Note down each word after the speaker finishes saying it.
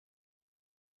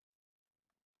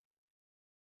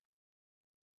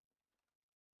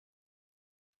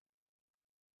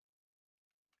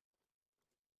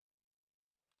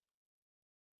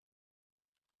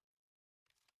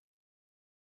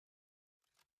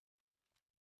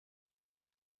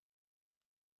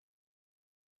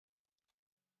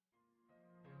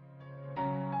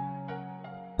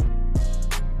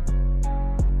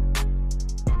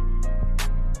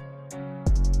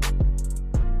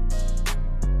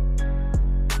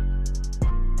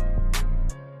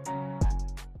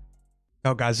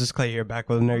Yo guys, this is Clay here, back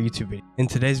with another YouTube video. In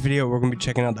today's video, we're going to be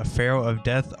checking out the Pharaoh of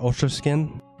Death Ultra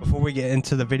Skin. Before we get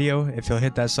into the video, if you'll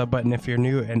hit that sub button if you're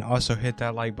new, and also hit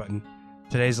that like button.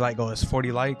 Today's like goal is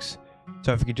 40 likes,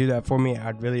 so if you could do that for me,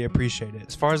 I'd really appreciate it.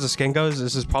 As far as the skin goes,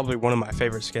 this is probably one of my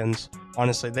favorite skins.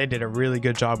 Honestly, they did a really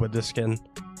good job with this skin.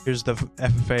 Here's the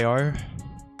ffar.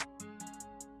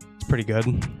 It's pretty good.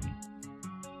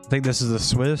 I think this is the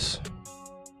Swiss.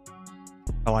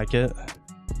 I like it.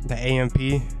 The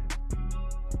AMP.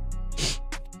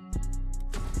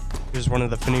 Here's one of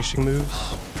the finishing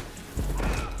moves.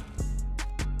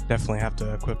 Definitely have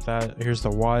to equip that. Here's the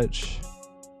watch.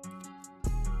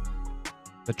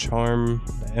 The charm,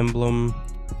 the emblem.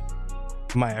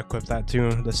 Might equip that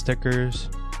too. The stickers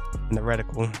and the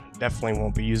reticle. Definitely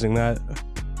won't be using that.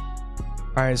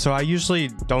 Alright, so I usually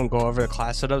don't go over the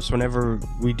class setups whenever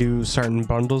we do certain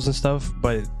bundles and stuff,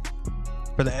 but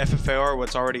for the ffar,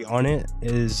 what's already on it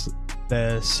is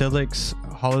the Silix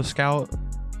Hollow Scout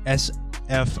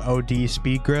SFOD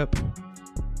speed grip,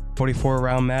 44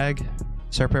 round mag,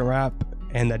 serpent wrap,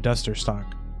 and the duster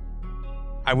stock.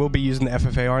 I will be using the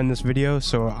ffar in this video,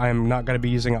 so I'm not going to be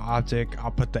using an optic. I'll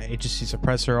put the HSC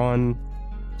suppressor on,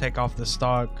 take off the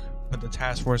stock, put the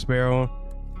task force barrel,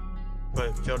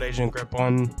 put field agent grip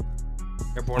on,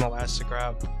 airborne elastic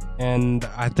wrap, and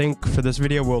I think for this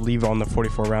video we'll leave on the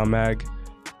 44 round mag.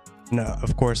 And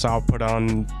of course I'll put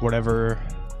on whatever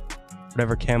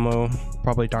camo,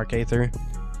 probably dark aether.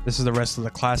 This is the rest of the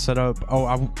class setup. Oh,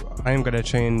 I am gonna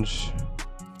change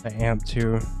the amp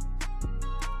too.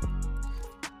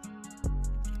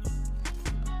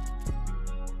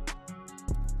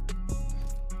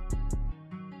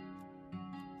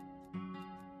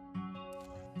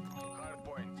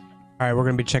 Alright, we're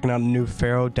gonna be checking out a new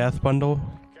Pharaoh Death Bundle.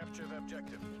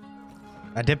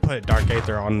 I did put dark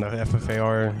aether on the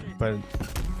ffar, but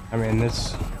I mean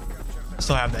this. I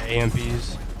still have the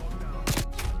AMPs.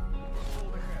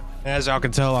 As y'all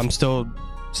can tell, I'm still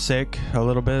sick a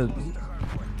little bit.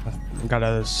 I got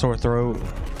a sore throat.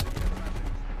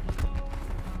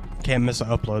 Can't miss an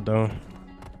upload though,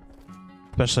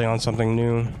 especially on something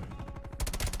new.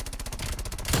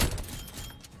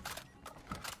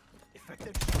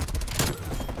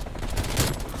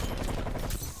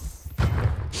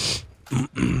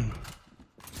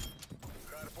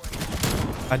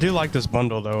 I do like this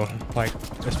bundle though, like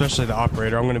especially the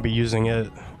operator. I'm going to be using it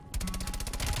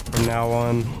from now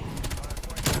on.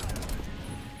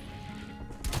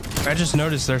 I just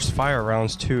noticed there's fire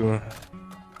rounds too.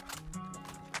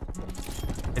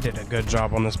 They did a good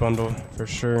job on this bundle for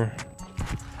sure.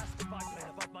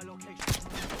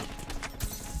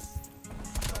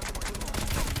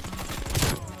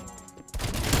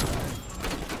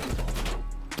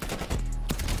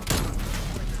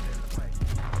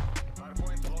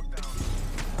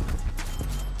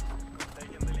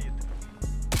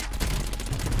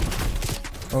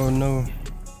 Oh no.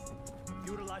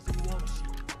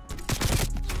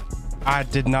 I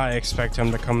did not expect him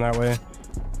to come that way.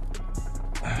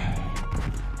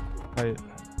 Wait.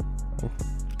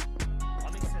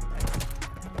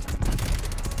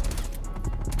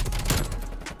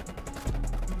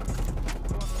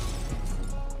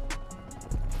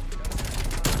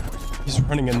 He's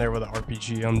running in there with an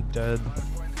RPG. I'm dead.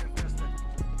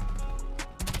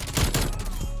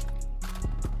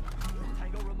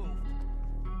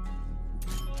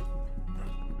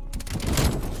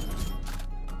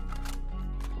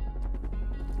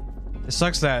 It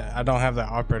sucks that I don't have that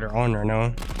operator on right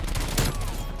now.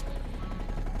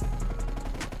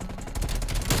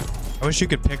 I wish you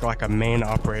could pick like a main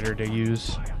operator to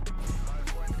use.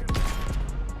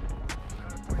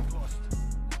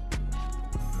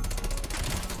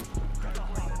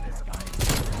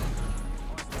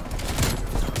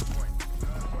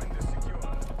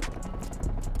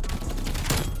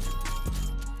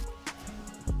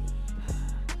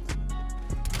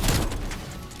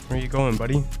 Where are you going,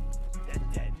 buddy?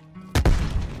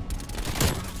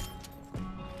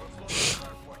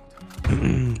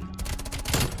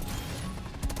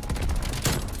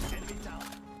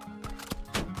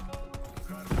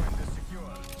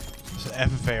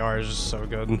 ffar is just so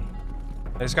good.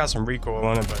 It's got some recoil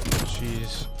on it, but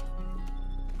jeez.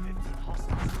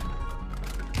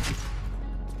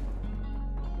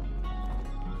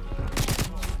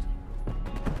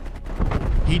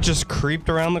 He just creeped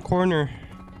around the corner.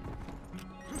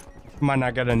 Might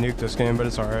not get a nuke this game, but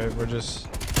it's alright. We're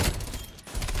just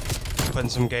putting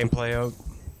some gameplay up.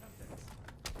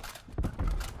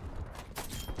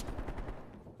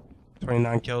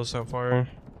 29 kills so far.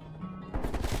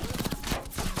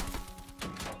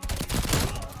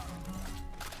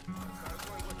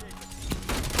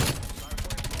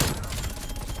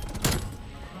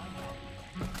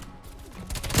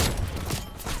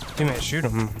 Teammate, shoot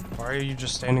him. Why are you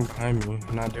just standing behind me,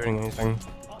 not doing anything?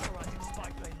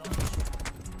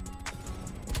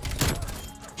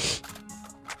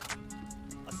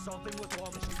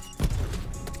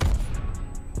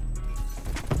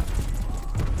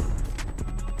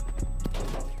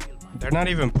 They're not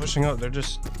even pushing up, they're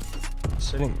just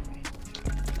sitting.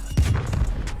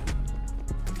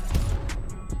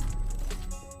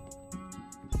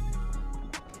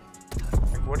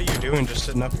 Like, what are you doing just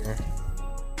sitting up here?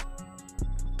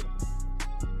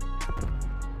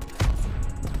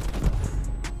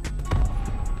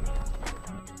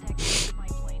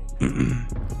 Can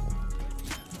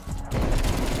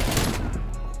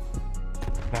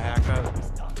I hack that?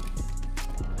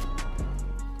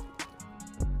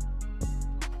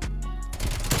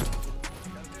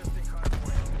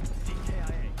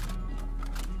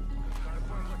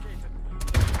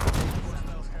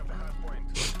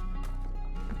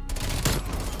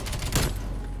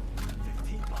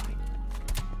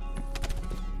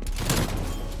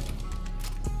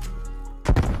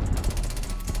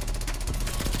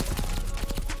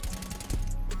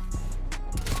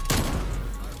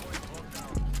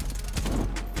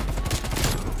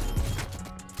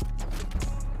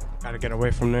 Gotta get away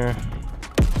from there.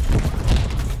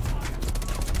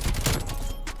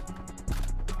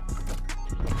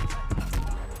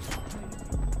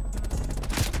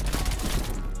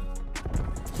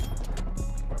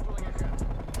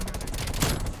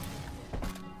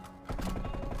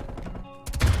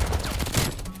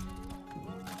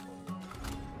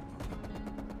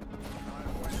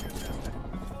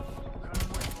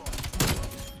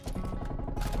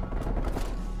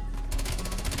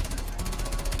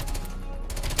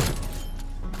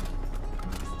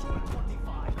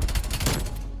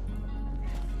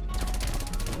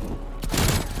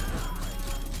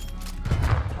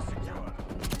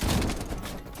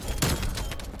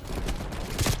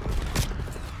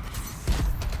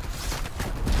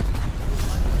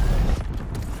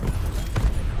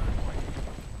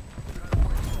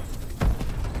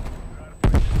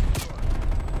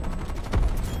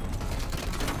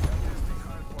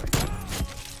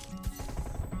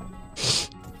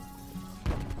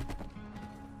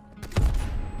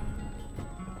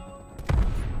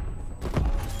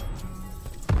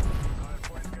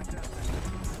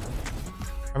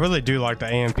 I really do like the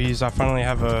AMPs. I finally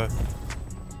have a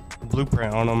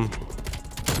blueprint on them.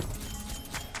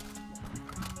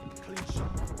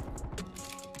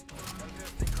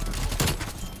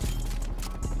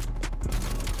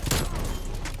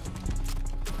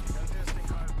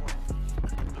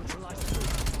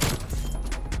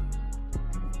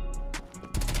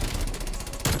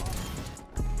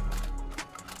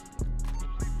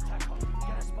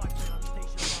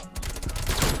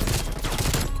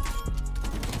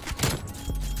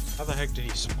 How the heck did he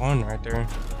spawn right there?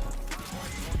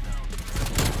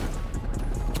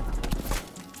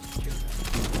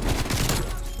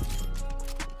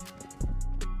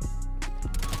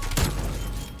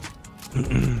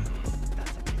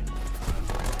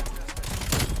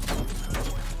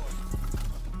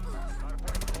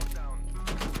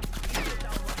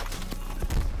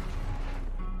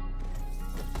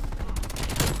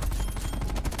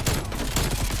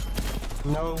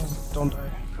 No, don't die.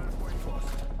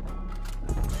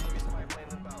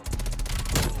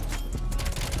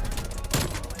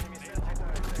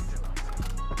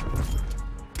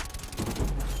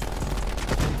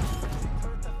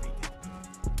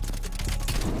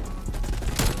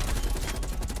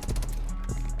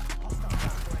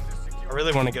 I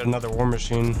really want to get another war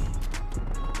machine.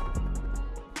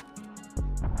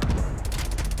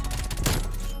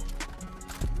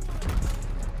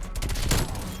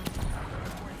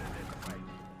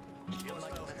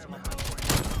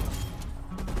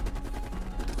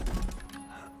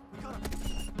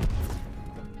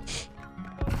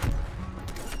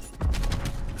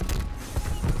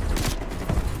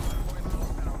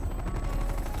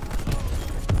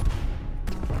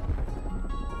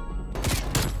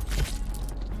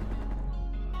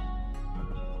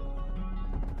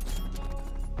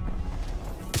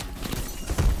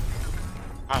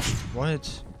 Gosh,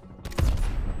 what?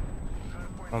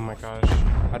 Oh my gosh,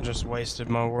 I just wasted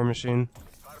my war machine.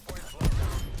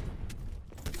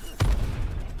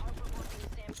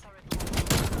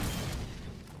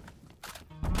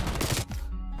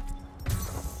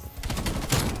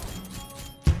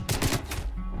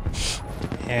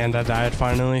 And I died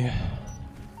finally.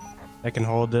 I can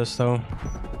hold this though.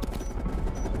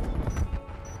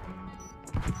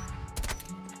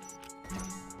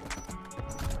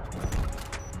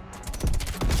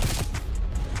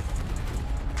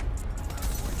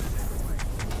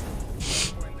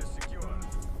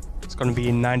 Gonna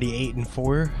be 98 and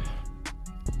 4.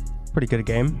 Pretty good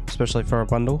game, especially for a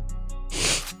bundle.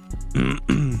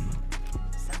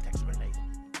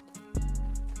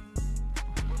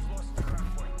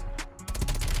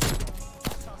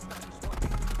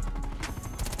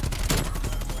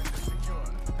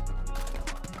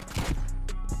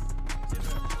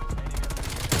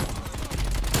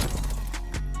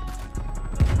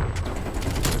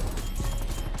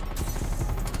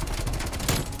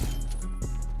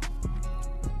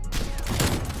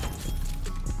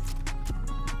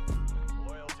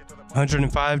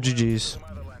 $105 GGs.